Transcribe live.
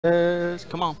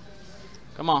Come on.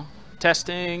 Come on.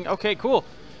 Testing. Okay, cool.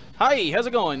 Hi, how's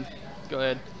it going? Go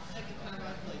ahead.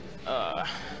 Uh,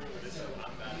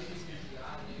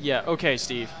 yeah, okay,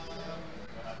 Steve.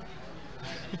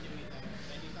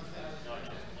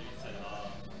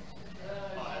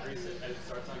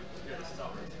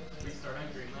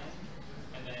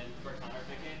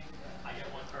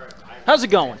 How's it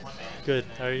going? Good.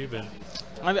 How are you been?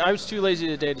 I was too lazy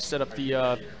today to set up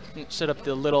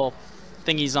the little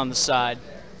thingies on the side.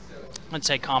 Let's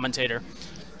say commentator.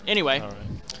 Anyway, All right.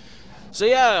 so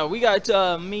yeah, we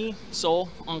got me, Soul,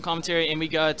 on commentary, and we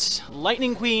got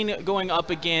Lightning Queen going up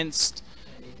against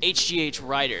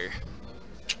hghrider.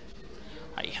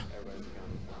 Hi.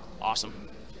 Awesome.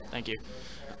 Thank you.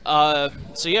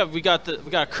 So yeah, we got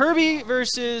Kirby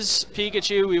versus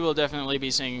Pikachu. We will definitely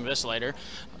be seeing this later.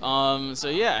 So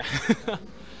yeah.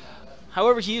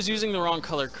 However, he is using the wrong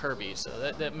color Kirby,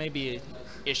 so that may be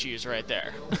issues right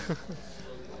there.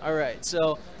 All right,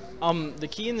 so the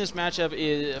key in this matchup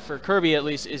is for Kirby at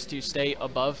least is to stay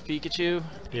above Pikachu.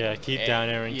 Yeah, keep down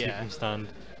air and keep yeah. him stunned.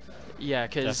 Yeah,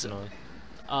 because Definitely.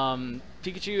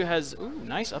 Pikachu has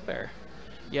nice up air.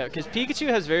 Yeah, because Pikachu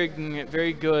has very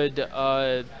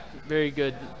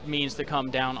good means to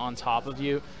come down on top of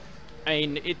you. I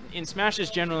mean, in Smash is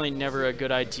generally never a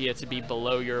good idea to be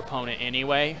below your opponent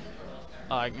anyway,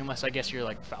 unless I guess you're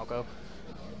like Falco.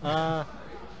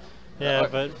 Yeah,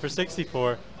 but for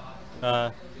 64,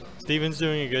 Steven's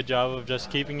doing a good job of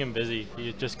just keeping him busy.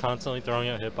 He's just constantly throwing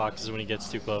out hitboxes when he gets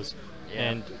too close.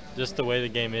 Yeah. And just the way the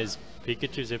game is,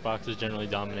 Pikachu's hitboxes generally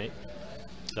dominate.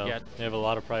 So Yeah. they have a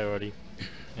lot of priority.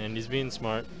 And he's being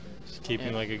smart, just keeping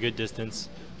Yeah. like a good distance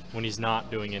when he's not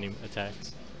doing any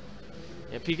attacks.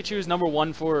 Yeah, Pikachu is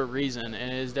 #1 for a reason,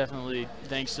 and it is definitely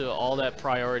thanks to all that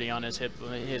priority on his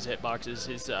hitboxes,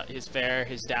 his fair,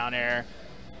 his down air.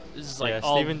 This is like Yeah,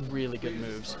 all Steven- really good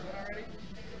moves.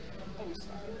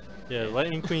 Yeah,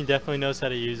 Lightning Queen definitely knows how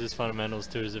to use his fundamentals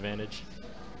to his advantage.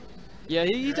 Yeah,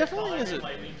 he definitely is.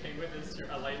 Lightning King with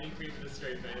a Lightning Queen with a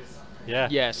straight face. Yeah,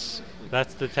 Yes.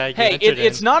 that's the tag. Hey, you entered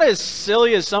it's in. not as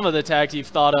silly as some of the tags you've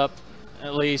thought up,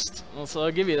 at least. Well, so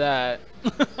I'll give you that.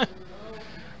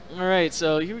 All right,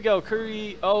 so here we go.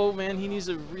 Kirby. Oh man, he needs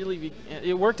to really be.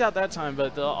 It worked out that time,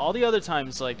 but all the other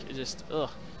times, like, it just ugh.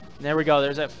 There we go.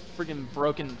 There's that freaking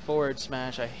broken forward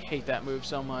smash. I hate that move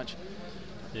so much.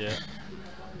 Yeah.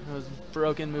 It was a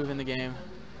broken move in the game.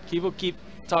 People keep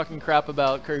talking crap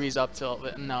about Kirby's up tilt,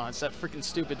 but no, it's that freaking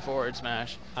stupid forward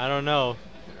smash. I don't know.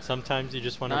 Sometimes you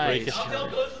just want to break a Nice.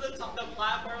 shield. Goes to the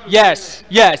platform. Yes,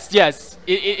 yes, yes.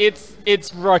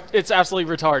 It's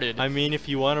absolutely retarded. I mean, if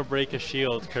you want to break a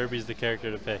shield, Kirby's the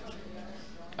character to pick.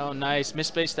 Oh, nice.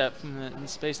 Misspaced that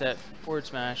forward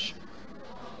smash.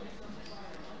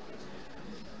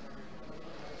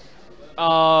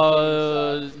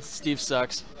 Steve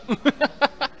sucks.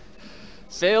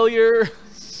 Failure,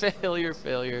 failure,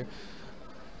 failure.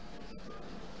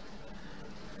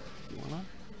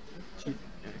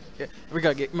 Yeah, we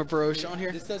gotta get my bro on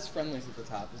here. This says friendlies at the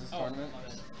top. Is this tournament?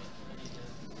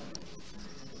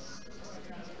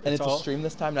 And it's a all? stream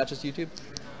this time, not just YouTube?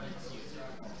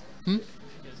 Hmm?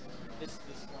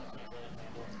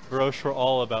 Baroche, we're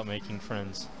all about making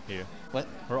friends here. What?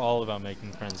 We're all about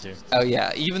making friends here. Oh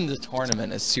yeah, even the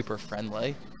tournament is super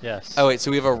friendly. Yes. Oh wait, so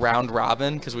we have a round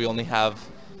robin because we only have,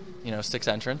 6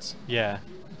 entrants, Yeah.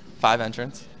 5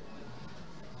 entrants.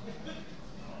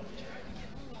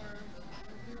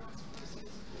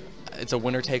 It's a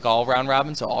winner take all round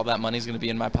robin, so all that money's gonna be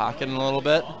in my pocket in a little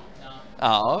bit.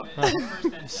 Oh.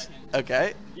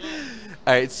 Okay.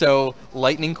 All right, so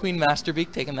Lightning Queen Master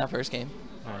Beak taking that first game.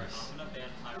 Nice.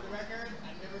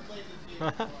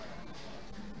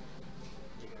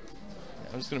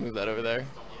 I'm just gonna move that over there.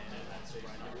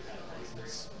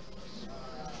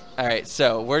 All right,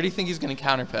 so where do you think he's gonna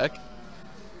counterpick?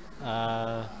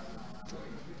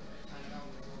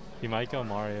 He might go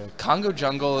Mario. Congo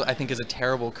Jungle, I think, is a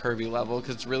terrible Kirby level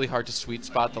because it's really hard to sweet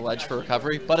spot the ledge for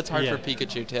recovery, but it's hard Yeah. for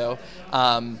Pikachu too.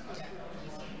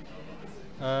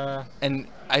 Uh, And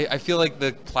I feel like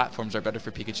the platforms are better for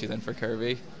Pikachu than for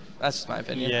Kirby. That's just my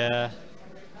opinion. yeah.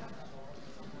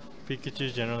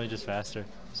 Pikachu's generally just faster,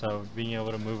 so being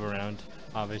able to move around,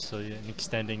 obviously, and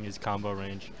extending his combo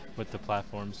range with the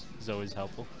platforms is always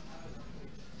helpful.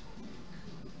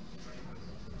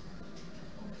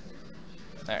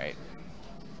 All right.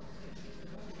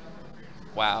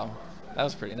 Wow, that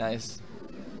was pretty nice.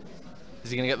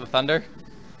 Is he gonna get the thunder?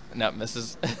 No,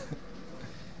 misses.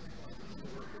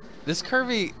 This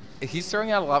Kirby, he's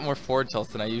throwing out a lot more forward tilts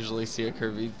than I usually see a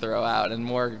Kirby throw out, and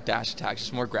more dash attacks,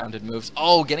 just more grounded moves.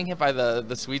 Oh, getting hit by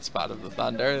the sweet spot of the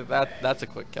thunder. That's a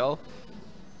quick kill.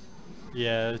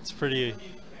 Yeah, it's pretty.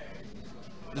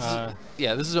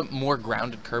 This is a more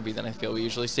grounded Kirby than I feel we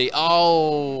usually see.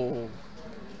 Oh,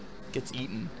 gets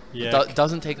eaten. Yeah.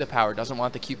 Doesn't take the power. Doesn't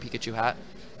want the cute Pikachu hat.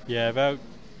 Yeah, about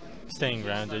staying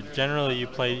grounded. Generally, you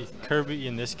play Kirby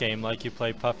in this game like you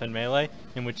play Puff in Melee,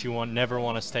 in which you never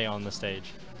want to stay on the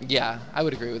stage. Yeah, I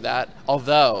would agree with that.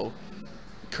 Although,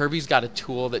 Kirby's got a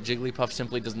tool that Jigglypuff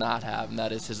simply does not have, and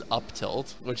that is his up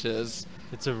tilt, which is...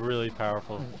 It's a really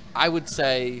powerful... I would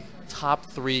say top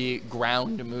 3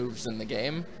 ground moves in the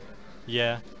game.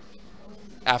 Yeah.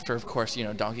 After, of course, you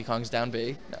know, Donkey Kong's down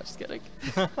B. No, just kidding.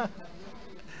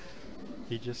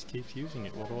 He just keeps using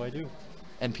it. What do I do?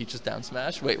 And Peach's down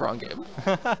smash. Wait, wrong game.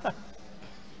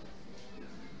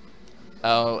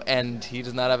 Oh, and he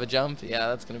does not have a jump. Yeah,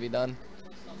 that's going to be done.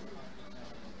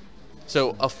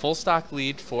 So a full stock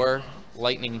lead for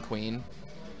Lightning Queen.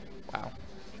 Wow.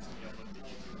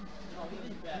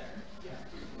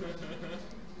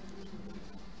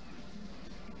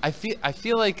 I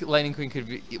feel like Lightning Queen could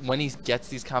be, when he gets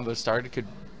these combos started, could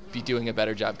be doing a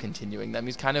better job continuing them.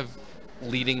 He's kind of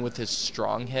leading with his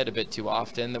strong hit a bit too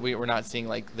often. That we're not seeing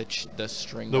like the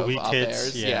string of weak up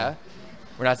hits, airs. yeah.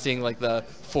 We're not seeing like the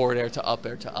forward air to up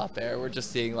air to up air. We're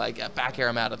just seeing like a back air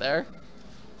him out of there.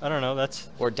 I don't know. That's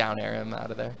or down air him out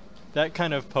of there. That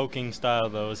kind of poking style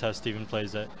though is how Steven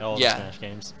plays at all the Smash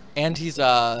games. And he's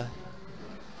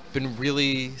been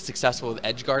really successful with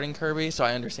edge guarding Kirby, so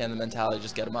I understand the mentality.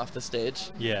 Just get him off the stage.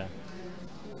 Yeah.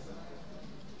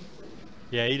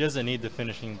 Yeah, he doesn't need the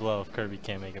finishing blow if Kirby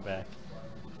can't make it back.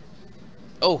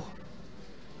 Oh,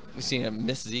 we've seen a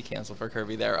miss Z cancel for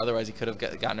Kirby there. Otherwise, he could have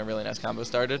gotten a really nice combo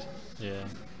started. Yeah.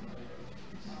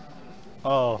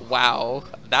 Oh. Wow,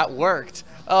 that worked.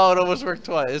 Oh, it almost worked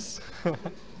twice.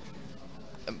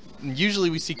 Usually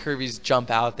we see Kirby's jump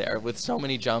out there with so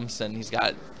many jumps, and he's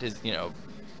got his, you know,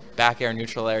 back air,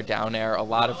 neutral air, down air, a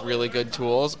lot of really good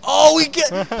tools. Oh, he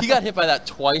got hit by that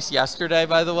twice yesterday,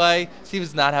 by the way.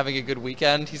 Steven's not having a good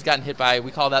weekend. He's gotten hit by,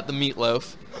 we call that the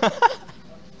meatloaf.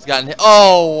 He's gotten hit.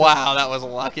 Oh, wow, that was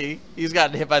lucky. He's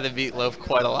gotten hit by the meatloaf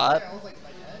quite a lot.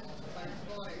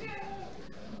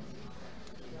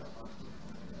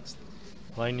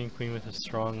 Lightning Queen with a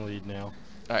strong lead now.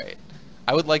 All right.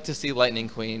 I would like to see Lightning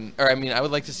Queen, or I mean, I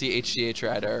would like to see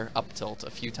hghrider up tilt a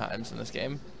few times in this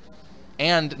game.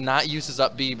 And not use his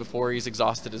up B before he's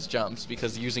exhausted his jumps,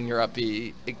 because using your up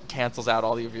B, it cancels out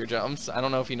all of your jumps. I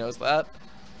don't know if he knows that.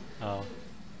 Oh.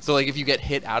 So like if you get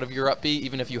hit out of your up B,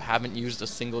 even if you haven't used a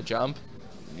single jump,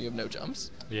 you have no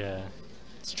jumps. Yeah.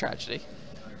 It's a tragedy.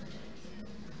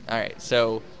 All right,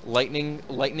 so Lightning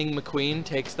McQueen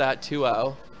takes that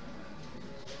 2-0.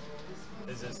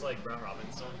 Is this like round robin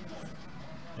still?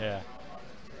 Yeah.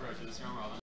 Bro, is this round robin?